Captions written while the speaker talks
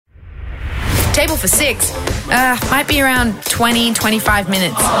table for 6. Might be around 20, 25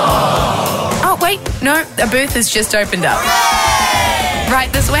 minutes. Oh, wait, no, a booth has just opened up. Right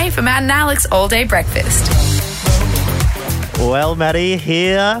this way for Matt and Alex All Day Breakfast. Well, Maddie,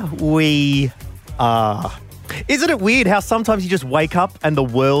 here we are. Isn't it weird how sometimes you just wake up and the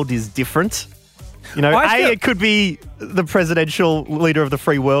world is different? You know, it could be the presidential leader of the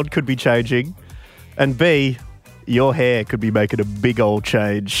free world could be changing, and B, your hair could be making a big old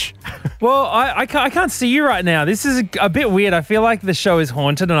change. Well, I can't see you right now. This is a bit weird. I feel like the show is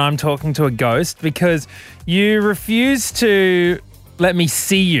haunted and I'm talking to a ghost because you refuse to let me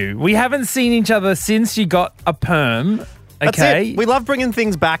see you. We haven't seen each other since you got a perm. That's okay. it. We love bringing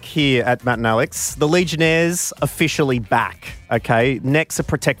things back here at Matt and Alex. The Legionnaires officially back, okay? Necks are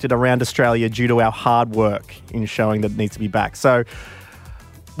protected around Australia due to our hard work in showing that it needs to be back. So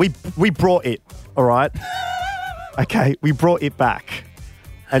we brought it, all right? Okay, we brought it back.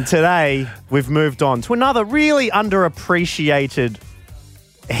 And today we've moved on to another really underappreciated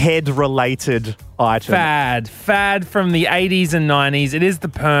head-related item. Fad from the 80s and 90s. It is the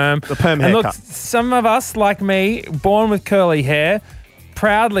perm. The perm and haircut. Look, some of us, like me, born with curly hair,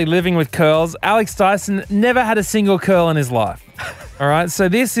 proudly living with curls. Alex Dyson never had a single curl in his life. All right, so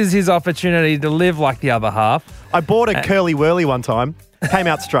this is his opportunity to live like the other half. I bought a curly whirly one time. Came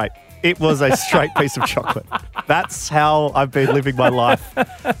out straight. It was a straight piece of chocolate. That's how I've been living my life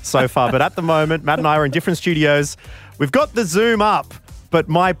so far. But at the moment, Matt and I are in different studios. We've got the Zoom up, but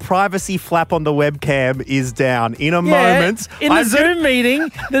my privacy flap on the webcam is down. In a moment. In the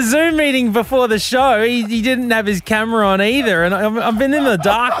Zoom meeting before the show, he didn't have his camera on either. And I've been in the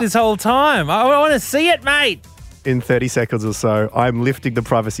dark this whole time. I want to see it, mate. In 30 seconds or so, I'm lifting the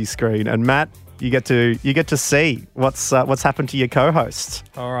privacy screen. And Matt, you get to see what's happened to your co-host.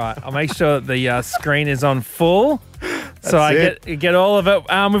 All right, I'll make sure that the screen is on full, so I get all of it.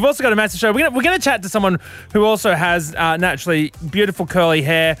 We've also got a massive show. We're gonna chat to someone who also has naturally beautiful curly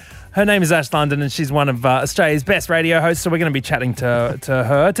hair. Her name is Ash London, and she's one of Australia's best radio hosts. So we're going to be chatting to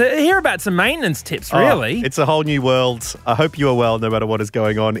her to hear about some maintenance tips, really. It's a whole new world. I hope you are well no matter what is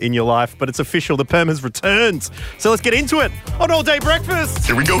going on in your life. But it's official. The perm has returned. So let's get into it on All Day Breakfast.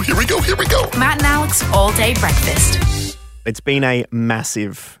 Here we go. Matt and Alex All Day Breakfast. It's been a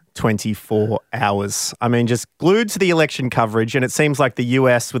massive 24 hours. I mean, just glued to the election coverage. And it seems like the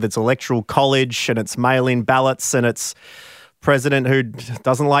US with its electoral college and its mail-in ballots and its president who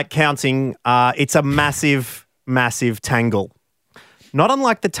doesn't like counting, it's a massive, massive tangle. Not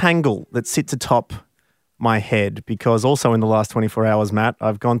unlike the tangle that sits atop my head, because also in the last 24 hours, Matt,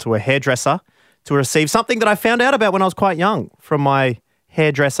 I've gone to a hairdresser to receive something that I found out about when I was quite young from my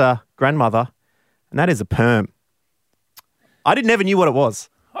hairdresser grandmother, and that is a perm. I never knew what it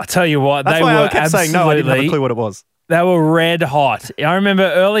was. I tell you what, That's they why were I kept saying no, I didn't have a clue what it was. They were red hot. I remember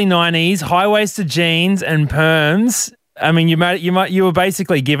early 90s, high-waisted jeans and perms. I mean, you were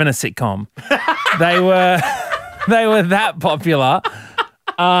basically given a sitcom. They were that popular.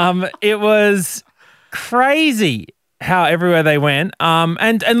 It was crazy how everywhere they went.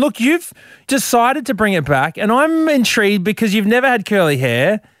 And look, you've decided to bring it back, and I'm intrigued because you've never had curly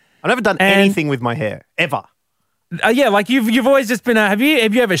hair. I've never done anything with my hair ever. Yeah, like you've always just been have you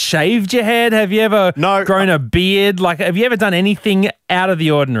ever shaved your head? Have you ever grown a beard? Like, have you ever done anything out of the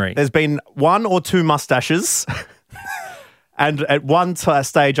ordinary? There's been one or two mustaches. And at one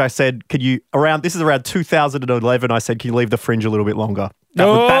stage I said, this is around 2011, I said, can you leave the fringe a little bit longer?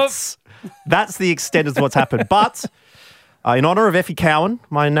 That's the extent of what's happened. But in honour of Effie Cowan,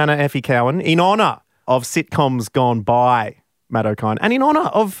 my nana Effie Cowan, in honour of sitcoms gone by, Matt O'Kine, and in honour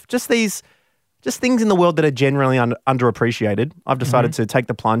of just things in the world that are generally underappreciated, I've decided to take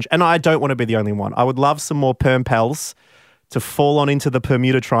the plunge. And I don't want to be the only one. I would love some more perm pals to fall on into the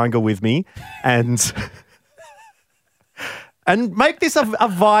Bermuda Triangle with me and make this a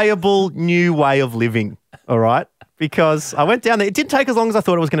viable new way of living, all right? Because I went down there. It didn't take as long as I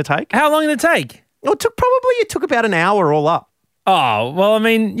thought it was going to take. How long did it take? It took about an hour all up. Oh, well, I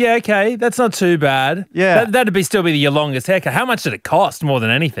mean, yeah, okay. That's not too bad. Yeah. That'd still be your longest haircut. How much did it cost more than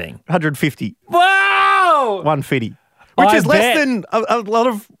anything? $150. Wow! 150. Which is less than a lot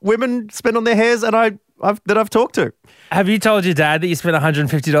of women spend on their hairs that I've talked to. Have you told your dad that you spent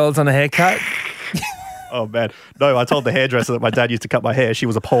 $150 on a haircut? Oh, man. No, I told the hairdresser that my dad used to cut my hair. She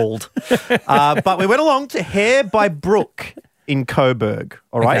was appalled. But we went along to Hair by Brooke in Coburg,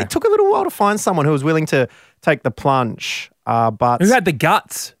 all right? Okay. It took a little while to find someone who was willing to take the plunge. But who had the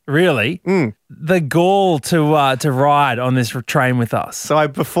guts, really, the gall to ride on this train with us. So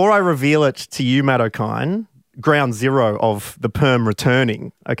before I reveal it to you, Matt O'Kine, ground zero of the perm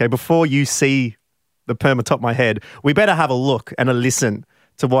returning, okay, before you see the perm atop my head, we better have a look and a listen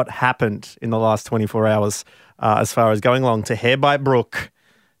to what happened in the last 24 hours as far as going along to Hair by Brooke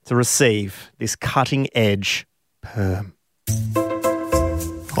to receive this cutting-edge perm.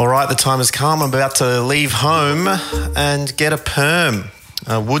 All right, the time has come. I'm about to leave home and get a perm.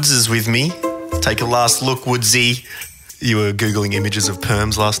 Woods is with me. Take a last look, Woodsy. You were Googling images of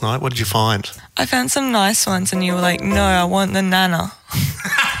perms last night. What did you find? I found some nice ones and you were like, no, I want the nana.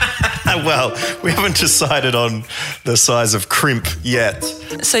 Well, we haven't decided on the size of crimp yet.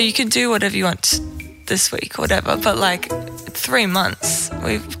 So you could do whatever you want this week or whatever, but like 3 months.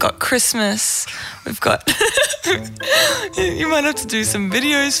 We've got Christmas, we've got... You might have to do some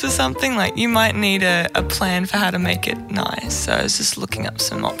videos for something. Like you might need a plan for how to make it nice. So I was just looking up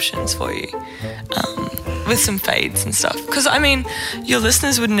some options for you with some fades and stuff. Because, I mean, your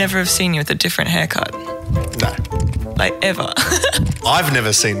listeners would never have seen you with a different haircut. No. Like, ever. I've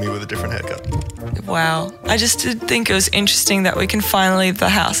never seen me with a different haircut. Wow. I just did think it was interesting that we can finally leave the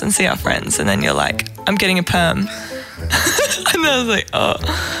house and see our friends. And then you're like, I'm getting a perm. And I was like,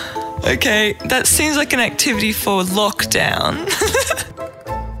 oh, okay. That seems like an activity for lockdown.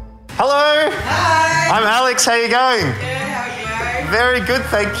 Hello. Hi. I'm Alex. How you going? Good, how are you? Very good,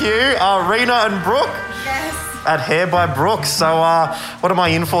 thank you. Rena and Brooke Yes. at Hair by Brooke. So what am I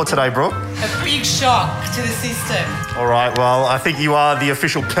in for today, Brooke? A big shock to the system. All right, well, I think you are the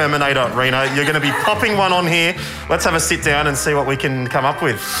official Perminator, Rena. You're going to be popping one on here. Let's have a sit down and see what we can come up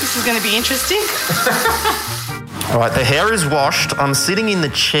with. This is going to be interesting. All right, the hair is washed. I'm sitting in the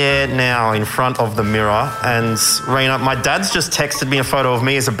chair now in front of the mirror. And Rena, my dad's just texted me a photo of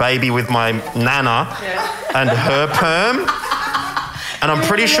me as a baby with my nana and her perm. And I'm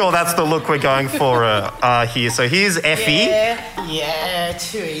pretty sure that's the look we're going for here. So here's Effie. Yeah,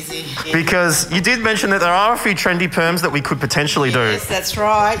 too easy. Yeah. Because you did mention that there are a few trendy perms that we could potentially do. Yes, that's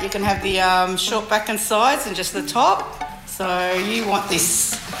right. You can have the short back and sides and just the top. So you want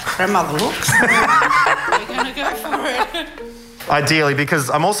this grandmother look. So we're going to go for it. Ideally,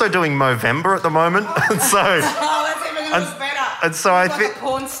 because I'm also doing Movember at the moment. And so, Oh, that's even going to look better. and so I Like think... a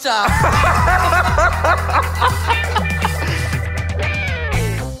porn star.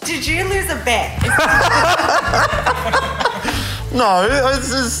 Did you lose a bet? No,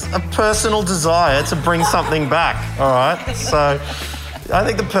 this is a personal desire to bring something back, all right? So I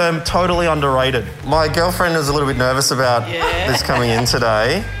think the perm, totally underrated. My girlfriend is a little bit nervous about this coming in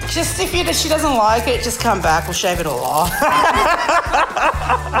today. Just if she doesn't like it, just come back. We'll shave it all off.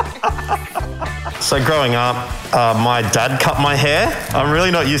 So growing up, my dad cut my hair. I'm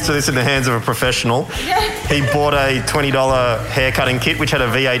really not used to this in the hands of a professional. He bought a $20 haircutting kit which had a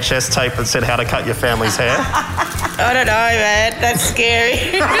VHS tape that said how to cut your family's hair. I don't know, man. That's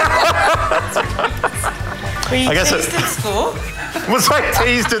scary. Were you teased at school? Was I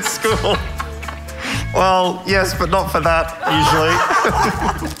teased at school? Well, yes, but not for that, usually.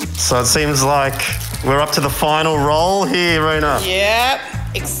 So it seems like we're up to the final roll here, Rena. Yep.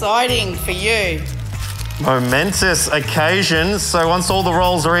 Exciting for you. Momentous occasion. So once all the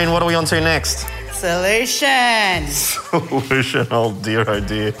rolls are in, what are we on to next? Solution. Solution. Oh dear, oh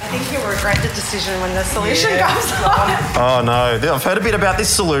dear. I think you'll regret the decision when the solution comes on. Oh no, I've heard a bit about this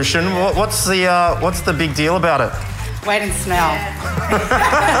solution. What's the big deal about it? Wait and smell.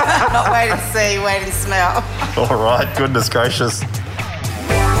 Not wait and see, wait and smell. All right, goodness gracious.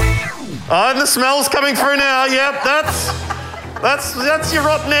 Oh, and the smell's coming through now. Yep, that's your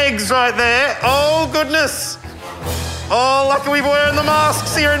rotten eggs right there. Oh goodness. Oh, lucky we're wearing the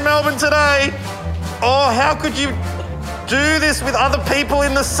masks here in Melbourne today. Oh, how could you do this with other people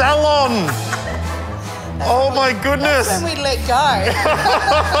in the salon? Oh my goodness. That's when we let go.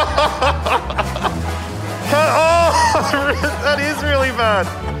 Oh, that is really bad.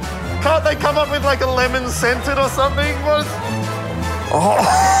 Can't they come up with like a lemon scented or something? What is...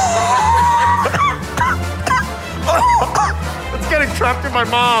 It's getting trapped in my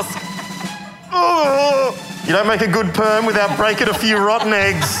mask. Oh. You don't make a good perm without breaking a few rotten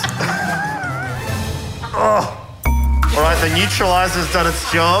eggs. Oh. All right, the neutralizer's done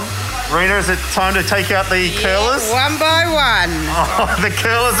its job. Rena, is it time to take out the curlers? One by one. Oh, the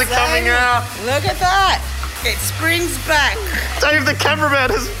curlers are coming out. Look at that. It springs back. Dave, the cameraman,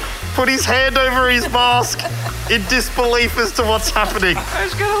 has put his hand over his mask in disbelief as to what's happening.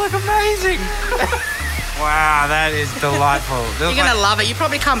 It's going to look amazing. Wow, that is delightful. You're going to love it. You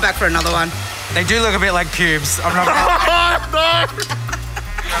probably come back for another one. They do look a bit like pubes. I'm not No!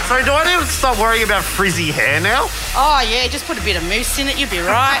 So do I need to stop worrying about frizzy hair now? Oh, yeah, just put a bit of mousse in it. You'll be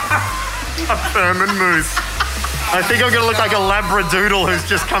right. A perm and mousse. I think I'm going to look like a labradoodle who's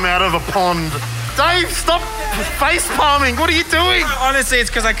just come out of a pond. Dave, stop face palming. What are you doing? Honestly, it's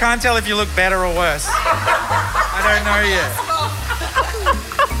because I can't tell if you look better or worse. I don't know yet.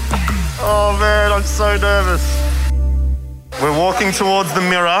 Oh, man, I'm so nervous. We're walking towards the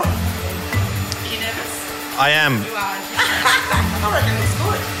mirror. Are you nervous? I am. You are. I reckon it's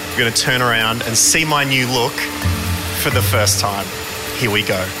good. I'm going to turn around and see my new look for the first time. Here we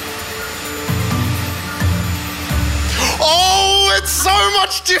go. Oh, it's so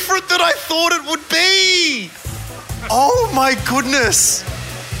much different than I thought it would be. Oh, my goodness.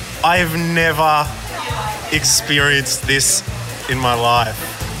 I have never experienced this in my life.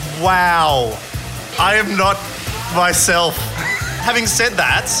 Wow. I am not myself. Having said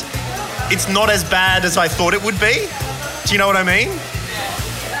that, it's not as bad as I thought it would be. Do you know what I mean?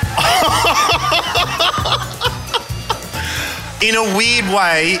 In a weird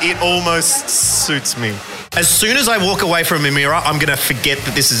way, it almost suits me. As soon as I walk away from a mirror, I'm going to forget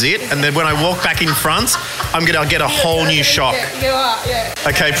that this is it. And then when I walk back in front, I'm going to get a whole new shock. You are, yeah.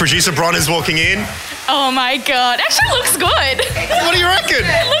 Okay, producer Bron is walking in. Oh my God. Actually looks good. What do you reckon?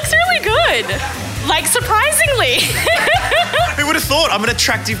 It looks really good. Like, surprisingly. Who would have thought? I'm an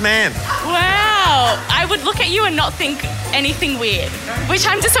attractive man. Wow. I would look at you and not think anything weird, which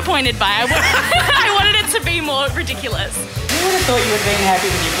I'm disappointed by. I wanted it to be more ridiculous. Who would have thought you would have been happy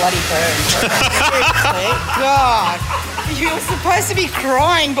with your bloody perm? Seriously? God. You were supposed to be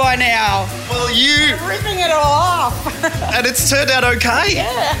crying by now. Well, you... Ripping it all off. And it's turned out okay.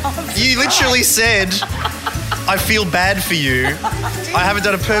 Yeah. You literally said, I feel bad for you. I haven't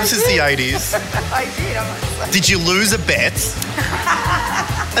done a perm since the 80s. I did, I must say. Did you lose a bet?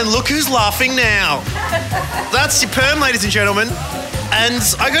 And look who's laughing now. That's your perm, ladies and gentlemen. And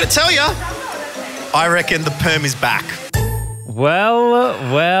I got to tell you, I reckon the perm is back. Well.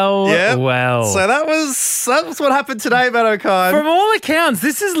 So that was what happened today, Matt O'Kine. From all accounts,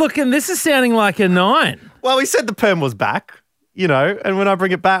 this is sounding like a 9. Well, we said the perm was back, you know, and when I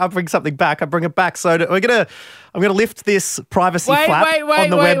bring it back, I bring something back, I bring it back. So I'm going to lift this privacy flap on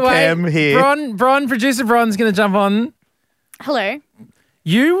the webcam here. Bron, producer Bron's going to jump on. Hello.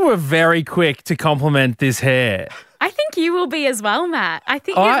 You were very quick to compliment this hair. I think you will be as well, Matt. I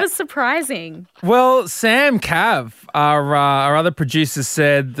think it was surprising. Well, Sam Cav, our other producer,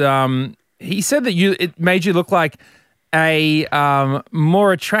 said he said that it made you look like a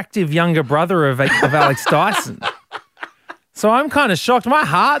more attractive younger brother of Alex Dyson. So I'm kind of shocked. My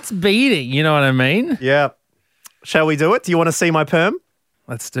heart's beating. You know what I mean? Yeah. Shall we do it? Do you want to see my perm?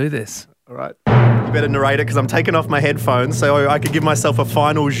 Let's do this. All right. You better narrate it because I'm taking off my headphones so I could give myself a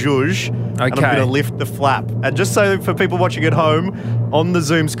final zhuzh. Okay. And I'm going to lift the flap. And just so for people watching at home, on the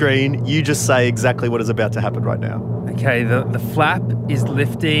Zoom screen, you just say exactly what is about to happen right now. Okay, the flap is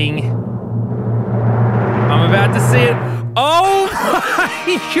lifting. I'm about to see it. Oh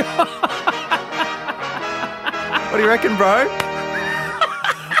my God. What do you reckon, bro?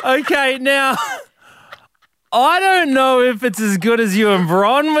 Okay, now, I don't know if it's as good as you and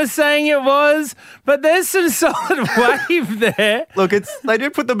Bron were saying it was, but there's some solid wave there. Look, they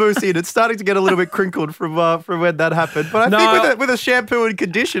did put the mousse in. It's starting to get a little bit crinkled from when that happened. But I think with a shampoo and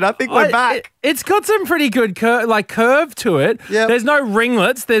condition, I think we're back. It's got some pretty good curve to it. Yep. There's no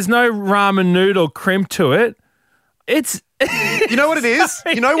ringlets. There's no ramen noodle crimp to it. It's... You know what it is?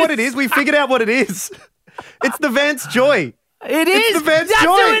 You know what it is? We figured out what it is. It's the Vance Joy. It is. It's the Vance That's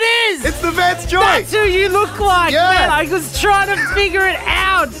Joy. who it is. It's the Vance Joy. That's who you look like. Yeah. Man, I was trying to figure it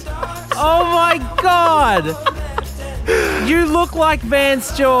out. Oh my God. You look like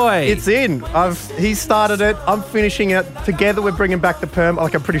Vance Joy. It's in. He started it. I'm finishing it. Together we're bringing back the perm.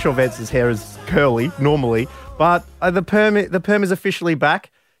 Like, I'm pretty sure Vance's hair is curly normally, but the perm is officially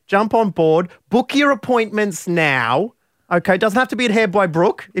back. Jump on board. Book your appointments now. Okay, doesn't have to be at Hair by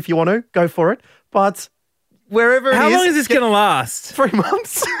Brooke if you want to. Go for it. But wherever it is. How long is this going to last? 3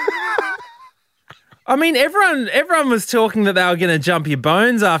 months. I mean, everyone was talking that they were going to jump your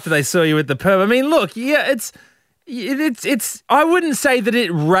bones after they saw you with the perm. I mean, look, yeah, it's. I wouldn't say that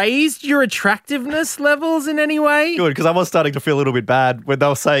it raised your attractiveness levels in any way. Good, because I was starting to feel a little bit bad when they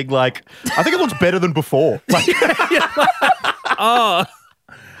were saying, like, I think it looks better than before. Like, Oh.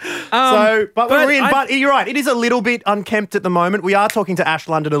 But you're right. It is a little bit unkempt at the moment. We are talking to Ash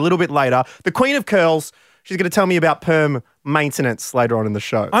London a little bit later. The Queen of Curls. She's going to tell me about perm maintenance later on in the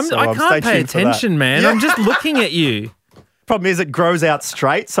show. I can't pay attention, man. Yeah. I'm just looking at you. Problem is it grows out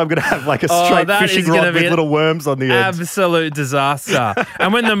straight, so I'm going to have like a straight fishing rod with little worms on the end. Absolute disaster.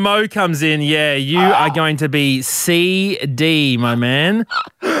 And when the mo comes in, yeah, you are going to be CD, my man.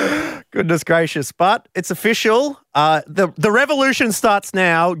 Goodness gracious. But it's official. The revolution starts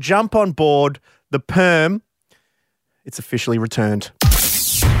now. Jump on board. The perm. It's officially returned.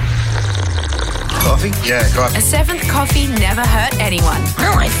 Coffee? Yeah, coffee. A seventh coffee never hurt anyone.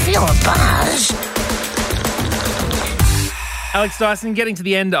 Oh, I feel a buzz. Alex Dyson, getting to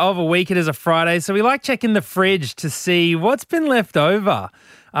the end of a week. It is a Friday, so we like checking the fridge to see what's been left over.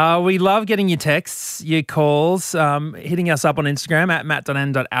 We love getting your texts, your calls, hitting us up on Instagram at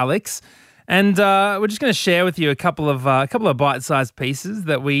matt.n.alex. And we're just going to share with you a couple of bite-sized pieces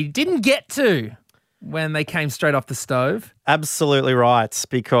that we didn't get to when they came straight off the stove. Absolutely right,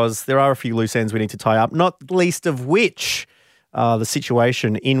 because there are a few loose ends we need to tie up, not least of which the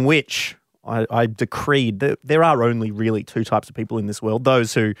situation in which I decreed that there are only really two types of people in this world,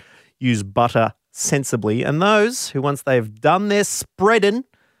 those who use butter sensibly and those who, once they've done their spreading,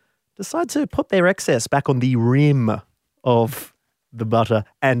 decide to put their excess back on the rim of the butter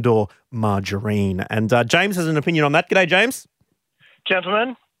and or margarine. And James has an opinion on that. G'day, James.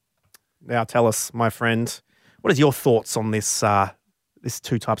 Gentlemen. Now tell us, my friend, what is your thoughts on this this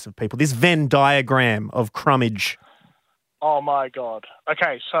two types of people, this Venn diagram of crummage? Oh, my God.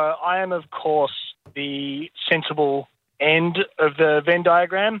 Okay, so I am, of course, the sensible end of the Venn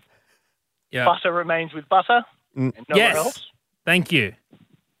diagram. Yeah. Butter remains with butter and nowhere else. Thank you.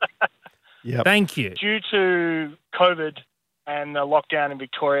 Yep. Thank you. Due to COVID and the lockdown in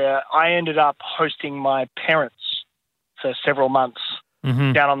Victoria, I ended up hosting my parents for several months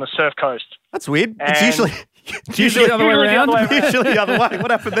down on the surf coast. That's weird. And It's usually the other way around. Usually the other way.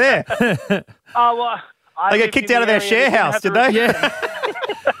 What happened there? They get kicked out of their share house, did they?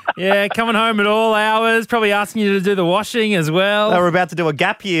 Yeah, coming home at all hours, probably asking you to do the washing as well. They were about to do a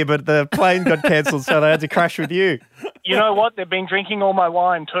gap year, but the plane got cancelled, so they had to crash with you. You know what? They've been drinking all my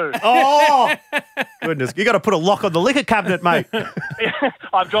wine too. Oh, goodness. You got to put a lock on the liquor cabinet, mate.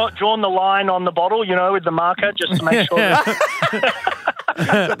 I've drawn the line on the bottle, with the marker just to make sure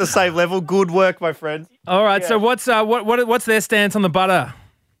At the same level. Good work, my friend. All right, so what's their stance on the butter?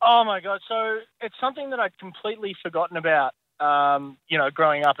 Oh, my God. So it's something that I'd completely forgotten about,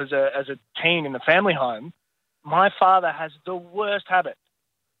 growing up as a teen in the family home. My father has the worst habit.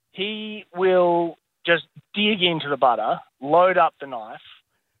 He will just dig into the butter, load up the knife,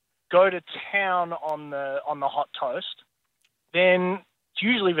 go to town on the hot toast, then it's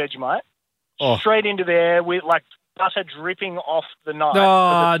usually Vegemite, straight into there with like butter dripping off the knife.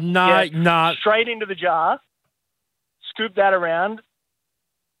 Oh, no. Straight into the jar, scoop that around,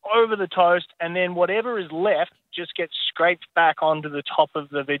 over the toast, and then whatever is left just gets scraped back onto the top of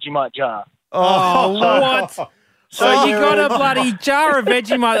the Vegemite jar. Oh, what? So you got a bloody jar of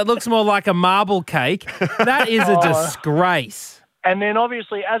Vegemite that looks more like a marble cake. That is a disgrace. And then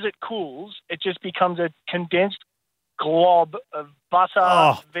obviously as it cools, it just becomes a condensed glob of butter,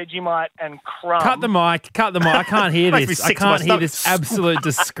 Vegemite, and crumb. Cut the mic. I can't hear this. I can't hear this absolute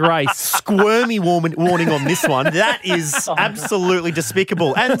disgrace. Squirmy warning on this one. That is absolutely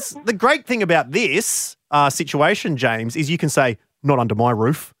despicable. And the great thing about this situation, James, is you can say, not under my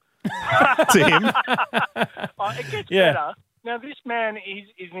roof to him. It gets better. Now, this man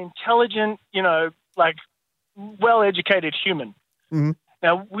is an intelligent, well-educated human. Mm-hmm.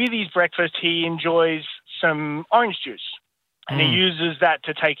 Now, with his breakfast, he enjoys some orange juice, and he uses that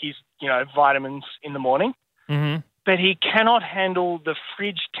to take his, vitamins in the morning. Mm-hmm. But he cannot handle the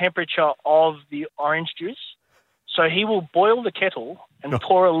fridge temperature of the orange juice, so he will boil the kettle and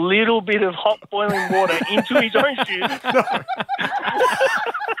pour a little bit of hot boiling water into his orange juice. And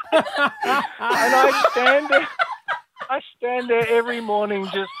I stand there every morning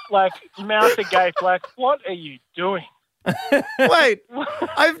just like mouth agape, like, what are you doing? Wait,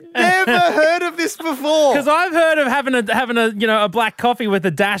 I've never heard of this before. Because I've heard of having a black coffee with a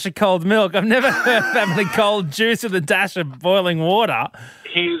dash of cold milk. I've never heard of having a cold juice with a dash of boiling water.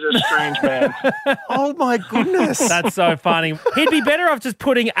 He's a strange man. Oh my goodness, that's so funny. He'd be better off just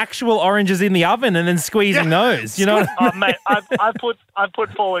putting actual oranges in the oven and then squeezing those. You know, what I mean? Mate, I've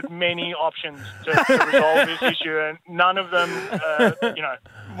put forward many options to resolve this issue, and none of them,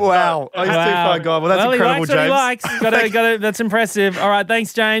 Wow. He's too far gone. Well, that's incredible, he likes James. What he likes. Got it. That's impressive. All right.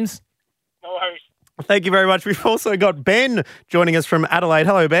 Thanks, James. No worries. Thank you very much. We've also got Ben joining us from Adelaide.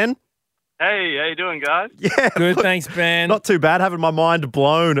 Hello, Ben. Hey, how you doing, guys? Yeah. Good, thanks, Ben. Not too bad. Having my mind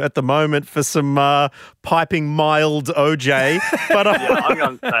blown at the moment for some piping mild OJ. But I'm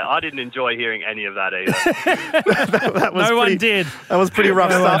going to say, I didn't enjoy hearing any of that either. that was one did. That was pretty rough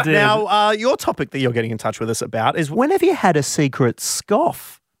No one stuff. did. Now, your topic that you're getting in touch with us about is, when have you had a secret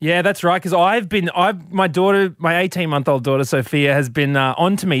scoff? Yeah, that's right. Because my 18-month-old daughter, Sophia, has been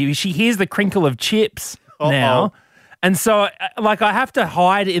on to me. She hears the crinkle of chips now. And so, I have to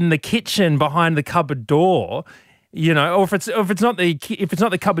hide in the kitchen behind the cupboard door, or if it's not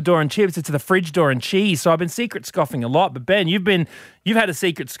the cupboard door and chips, it's the fridge door and cheese. So I've been secret scoffing a lot. But Ben, you've had a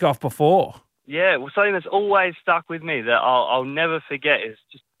secret scoff before. Yeah, well, something that's always stuck with me that I'll never forget is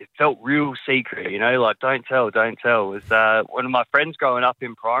just it felt real secret, you know, like don't tell. It was one of my friends growing up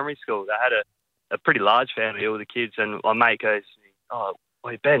in primary school. They had a pretty large family, all the kids, and my mate goes, "Oh,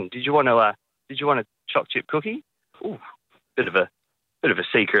 wait, Ben, did you want a choc chip cookie?" Ooh, bit of a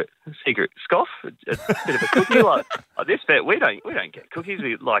secret scoff, a bit of a cookie like this. But we don't get cookies.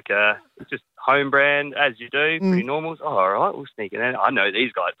 We like it's just home brand as you do, pretty normals. Oh, all right, we'll sneak it in. I know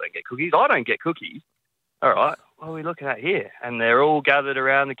these guys don't get cookies. I don't get cookies. All right, what are we looking at here? And they're all gathered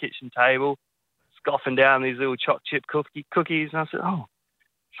around the kitchen table, scoffing down these little choc chip cookies. And I said, oh,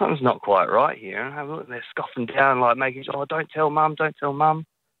 something's not quite right here. And I have a look, and they're scoffing down, like making sure, oh, don't tell mum. And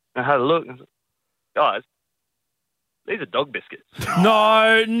I had a look, and I said, guys, these are dog biscuits.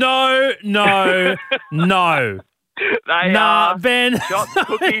 No. They are Ben. choc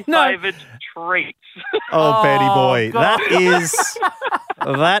cookie flavoured treats. Oh, Betty boy, God.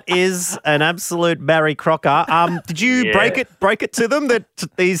 that is an absolute Barry Crocker. Did you break it to them that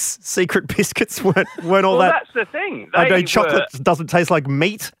these secret biscuits weren't all that? Well, that's the thing. I know chocolate doesn't taste like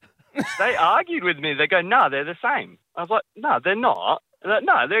meat. They argued with me. They go, no, they're the same. I was like, no, they're not. They're like,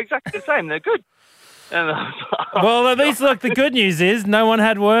 no, they're exactly the same. They're good. And I was like, oh, Well, at least look, the good news is no one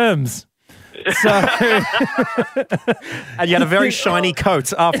had worms. So And you had a very shiny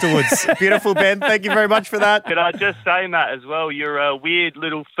coat afterwards. Beautiful, Ben. Thank you very much for that. Could I just say, Matt, as well, you're a weird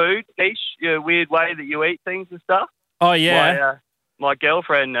little food niche, your weird way that you eat things and stuff. Oh, yeah. My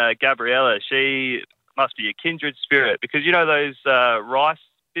girlfriend, Gabriella, she must be a kindred spirit because you know those rice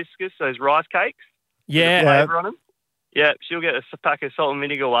biscuits, those rice cakes? Yeah. Flavour on them? Yeah, she'll get a pack of salt and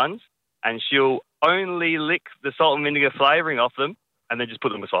vinegar ones and she'll only lick the salt and vinegar flavouring off them and then just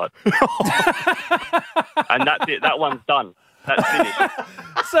put them aside. And that's it. That one's done. That's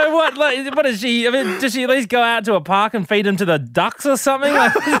finished. So what? Like, what is she? I mean, does she at least go out to a park and feed them to the ducks or something?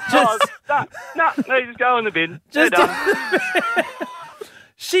 Like, No, just go in the bin. Just They're done.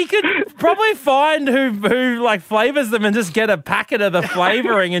 She could probably find who like flavors them and just get a packet of the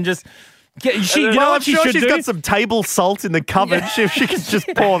flavoring and just get. You know what I'm she sure should she's do? got some table salt in the cupboard. She could just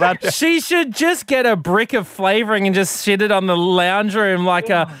pour that down. She should just get a brick of flavoring and just shit it on the lounge room like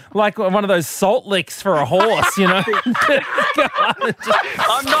one of those salt licks for a horse, you know. I'm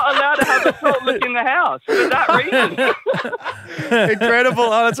not allowed to have a salt lick in the house for that reason. Incredible.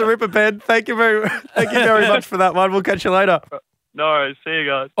 Oh, that's a ripper, Ben. Thank you very much for that one. We'll catch you later. No worries. See you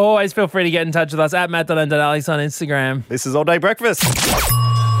guys. Always feel free to get in touch with us at matt.n.alex on Instagram. This is All Day Breakfast.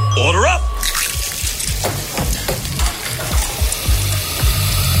 Order up.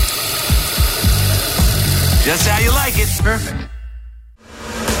 Just how you like it. Perfect.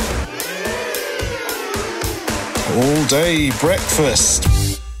 All Day Breakfast.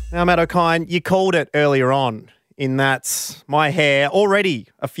 Now, Matt O'Kine, you called it earlier on in that my hair, already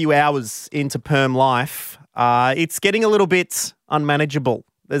a few hours into perm life, it's getting a little bit unmanageable.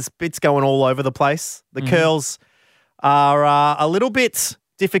 There's bits going all over the place. The curls are a little bit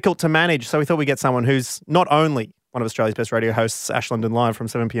difficult to manage, so we thought we'd get someone who's not only one of Australia's best radio hosts, Ash London Live from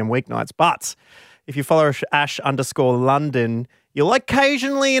 7 p.m. weeknights, but if you follow Ash_London, you'll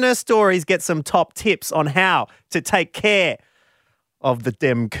occasionally in her stories get some top tips on how to take care of the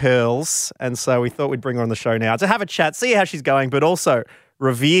dem curls. And so we thought we'd bring her on the show now to have a chat, see how she's going, but also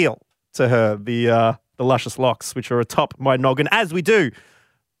reveal to her the luscious locks, which are atop my noggin, as we do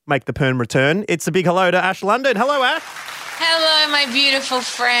make the perm return. It's a big hello to Ash London. Hello, Ash. Hello, my beautiful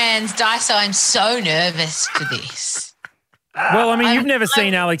friends. Daiso, I'm so nervous for this. Well, I mean, you've never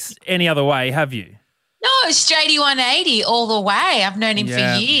seen Alex any other way, have you? No, straighty 180 all the way. I've known him for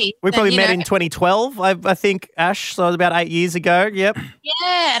years. We probably And, met in 2012, I think, Ash, so it was about 8 years ago. Yep.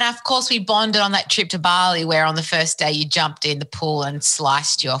 Yeah, and of course we bonded on that trip to Bali where on the first day you jumped in the pool and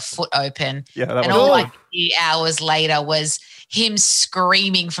sliced your foot open. Yeah, that and was all cool. like a few hours later was him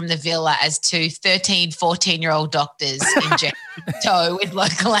screaming from the villa as two 13, 14-year-old doctors injected his toe with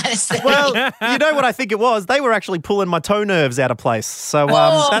local anaesthetic. Well, you know what I think it was? They were actually pulling my toe nerves out of place. So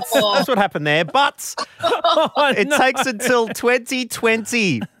that's what happened there. But it takes until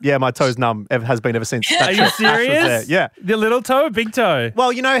 2020. Yeah, my toe's numb. Has been ever since. that Are you trip. Ash was there. serious? Yeah. The little toe or big toe?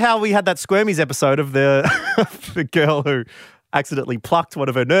 Well, you know how we had that Squirmies episode of the girl who accidentally plucked one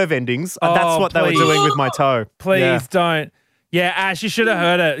of her nerve endings? That's what they were please. doing with my toe. Please Yeah. don't. Yeah, Ash, you should have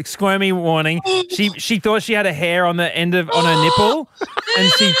heard it. Squirmy warning. She thought she had a hair on the end of on her nipple,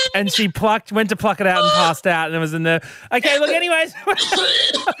 and she went to pluck it out and passed out, and it was in there. Okay, look. Anyways,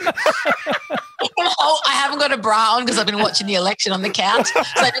 I haven't got a bra on because I've been watching the election on the couch. So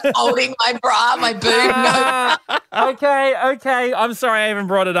I'm just holding my bra, my boob. No. Okay. I'm sorry I even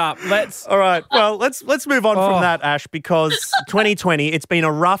brought it up. All right. Well, let's move on from that, Ash, because 2020, it's been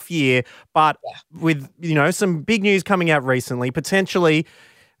a rough year, but with, some big news coming out recently, potentially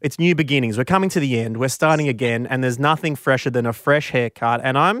It's new beginnings. We're coming to the end. We're starting again, and there's nothing fresher than a fresh haircut.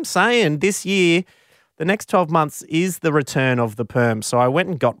 And I'm saying this year, the next 12 months is the return of the perm. So I went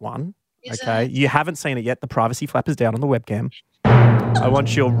and got one. Okay. You haven't seen it yet. The privacy flap is down on the webcam. I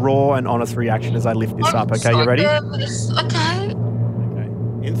want your raw and honest reaction as I lift this up. Okay, you ready? Okay.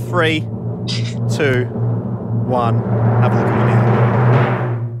 In 3, 2, 1. Have a look at me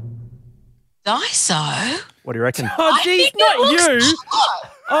now. Daiso. What do you reckon? Oh, geez, not you.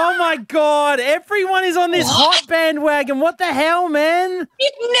 Oh, my God. Everyone is on this hot bandwagon. What the hell, man?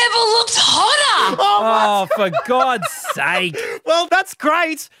 It never looked hotter. Oh, for God's sake. Well, that's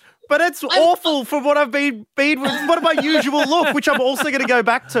great. But it's awful for what I've been with. What my usual look, which I'm also going to go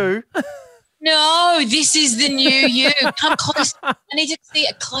back to. No, this is the new you. Come close. I need to see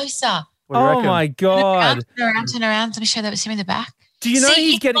it closer. Oh, my God. Turn around. Let me show that. See me in the back. Do you know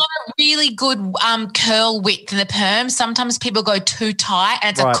he's getting got a really good curl width in the perm. Sometimes people go too tight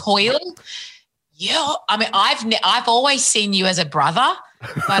and it's a coil. Yeah, I mean, I've always seen you as a brother,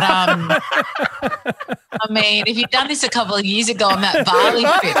 but I mean, if you'd done this a couple of years ago on that Bali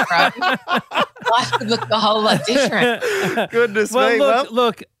trip, bro, life would look a whole lot different. Goodness me. Well,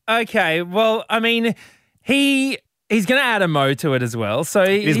 look. Okay. Well, I mean, he's going to add a mo to it as well. So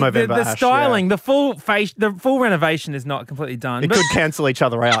the styling, the full renovation is not completely done. It could cancel each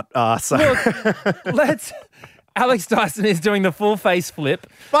other out. Look, Alex Dyson is doing the full face flip.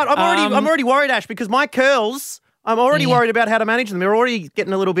 But I'm already worried, Ash, because my curls, I'm already worried about how to manage them. They're already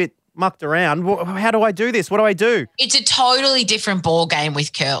getting a little bit mucked around. How do I do this? What do I do? It's a totally different ball game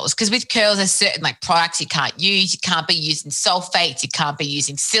with curls, because with curls there's certain products you can't use. You can't be using sulfates. You can't be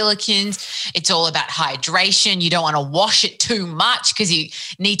using silicones. It's all about hydration. You don't want to wash it too much because you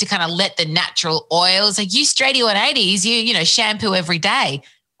need to kind of let the natural oils. Like you straighty 180s, you shampoo every day.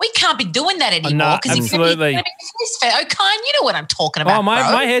 We can't be doing that anymore because absolutely. O'Kine, you know what I'm talking about. Oh,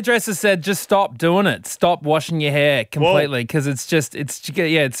 my hairdresser said just stop doing it. Stop washing your hair completely because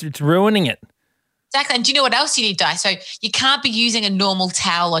it's ruining it. Exactly. And do you know what else you need, Di? So you can't be using a normal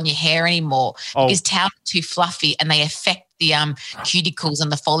towel on your hair anymore because towels are too fluffy and they affect the cuticles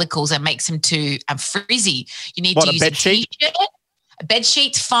and the follicles and makes them too frizzy. You need to use a T-shirt. A bed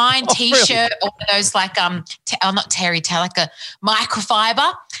sheet's fine, T-shirt, or those not terry towel, like a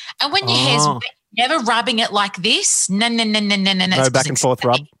microfiber. And when your hair's wet, never rubbing it like this. No. No back and forth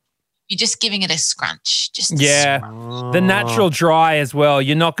rub. You're just giving it a scrunch. The natural dry as well.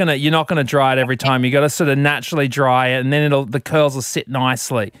 You're not gonna dry it every time. You got to sort of naturally dry it, and then the curls will sit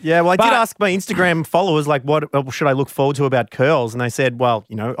nicely. Yeah, well, I did ask my Instagram followers what should I look forward to about curls, and they said, well,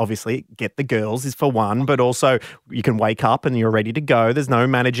 obviously get the girls is for one, but also you can wake up and you're ready to go. There's no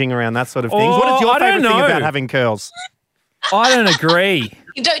managing around that sort of things. What is your favorite thing about having curls? I don't agree.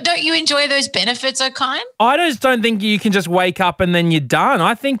 Don't you enjoy those benefits, O'Kine? I just don't think you can just wake up and then you're done.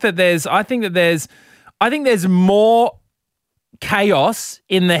 I think that there's more chaos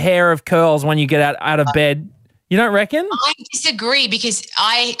in the hair of curls when you get out of bed. You don't reckon? I disagree because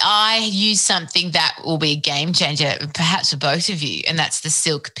I use something that will be a game changer, perhaps for both of you, and that's the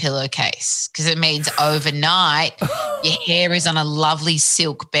silk pillowcase, because it means overnight your hair is on a lovely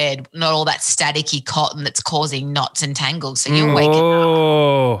silk bed, not all that staticky cotton that's causing knots and tangles. So you're waking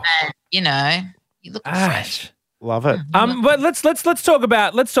up and, you look fresh. Love it. But let's talk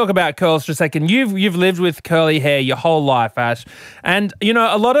about curls for a second. You've lived with curly hair your whole life, Ash, and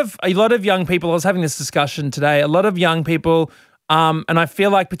a lot of young people. I was having this discussion today. A lot of young people, and I feel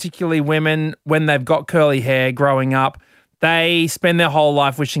like particularly women, when they've got curly hair growing up, they spend their whole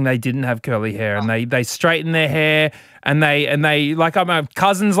life wishing they didn't have curly hair, and they straighten their hair, and they like I have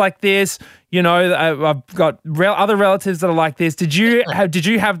cousins like this. I've got other relatives that are like this. Did you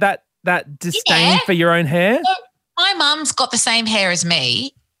have that disdain for your own hair? My mum's got the same hair as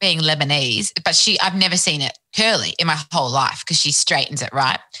me, being Lebanese, but I've never seen it curly in my whole life because she straightens it,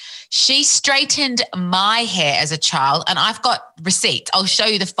 right? She straightened my hair as a child, and I've got receipts. I'll show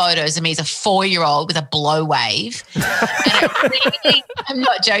you the photos of me as a 4-year-old with a blow wave. I'm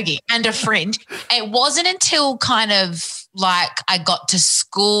not joking, and a fringe. It wasn't until kind of I got to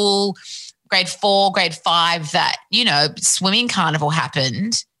school, grade 4, grade 5, that, swimming carnival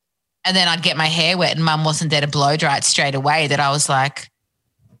happened. And then I'd get my hair wet and Mum wasn't there to blow dry it straight away, that I was like,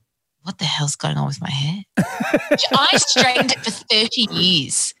 what the hell's going on with my hair? I straightened it for 30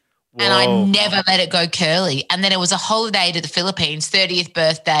 years and I never let it go curly. And then it was a holiday to the Philippines, 30th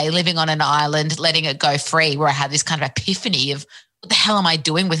birthday, living on an island, letting it go free, where I had this kind of epiphany of what the hell am I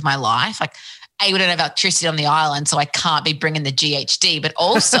doing with my life? We don't have electricity on the island, so I can't be bringing the GHD, but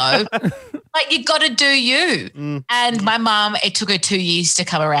also Like, you got to do you. And my mum, it took her 2 years to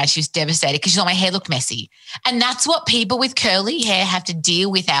come around. She was devastated because she thought my hair looked messy. And that's what people with curly hair have to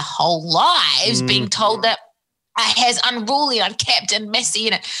deal with our whole lives, being told that our hair's unruly and unkept and messy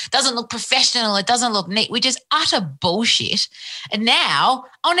and it doesn't look professional, it doesn't look neat, which is utter bullshit. And now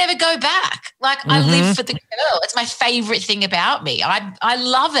I'll never go back. Like, I live for the curl. It's my favourite thing about me. I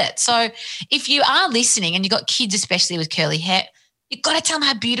love it. So if you are listening and you've got kids especially with curly hair, you've got to tell them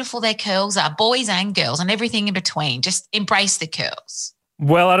how beautiful their curls are, boys and girls, and everything in between. Just embrace the curls.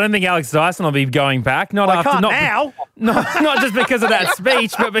 Well, I don't think Alex Dyson will be going back. Not just because of that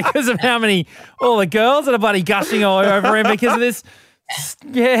speech, but because of all the girls that are bloody gushing all over him because of this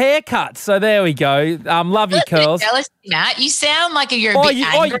haircut. So there we go. Love your curls. Jealous, Matt. You sound like you're a bit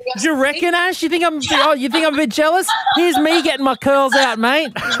angry. Do you reckon, Ash? You think I'm a bit jealous? Here's me getting my curls out,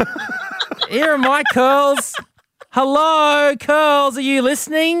 mate. Here are my curls. Hello, curls. Are you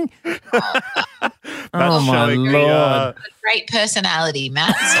listening? Oh, my Lord. Great personality,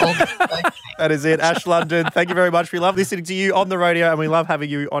 Matt. That is it. Ash London, thank you very much. We love listening to you on the radio and we love having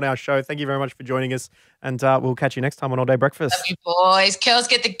you on our show. Thank you very much for joining us. And we'll catch you next time on All Day Breakfast. Love you, boys. Curls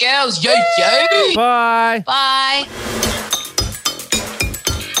get the girls. Yo, yo. Bye. Bye.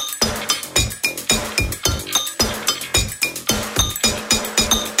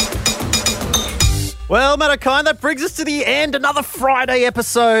 Well, Matt O'Kine, that brings us to the end. Another Friday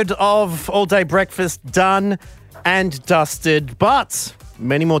episode of All Day Breakfast done and dusted. But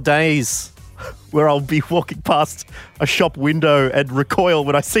many more days where I'll be walking past a shop window and recoil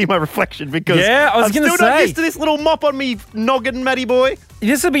when I see my reflection because I'm still not used to this little mop on me noggin, Matty boy.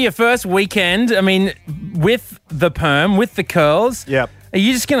 This will be your first weekend, I mean, with the perm, with the curls. Yep. Are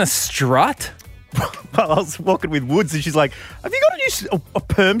you just going to strut? Well, I was walking with Woods and she's like, have you got a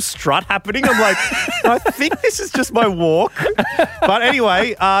perm strut happening? I'm like, I think this is just my walk. But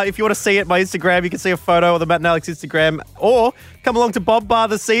anyway, if you want to see it, my Instagram, you can see a photo of the Matt and Alex Instagram or come along to Bob Bar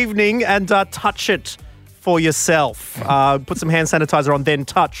this evening and touch it for yourself. Put some hand sanitizer on, then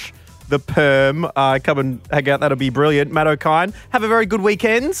touch the perm. Come and hang out. That'll be brilliant. Matt O'Kine, have a very good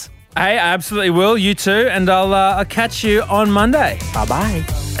weekend. Hey, I absolutely will. You too. And I'll catch you on Monday. Bye-bye.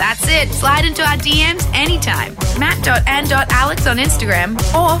 That's it. Slide into our DMs anytime. Matt.and.alex on Instagram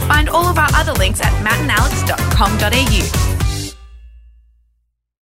or find all of our other links at mattandalex.com.au.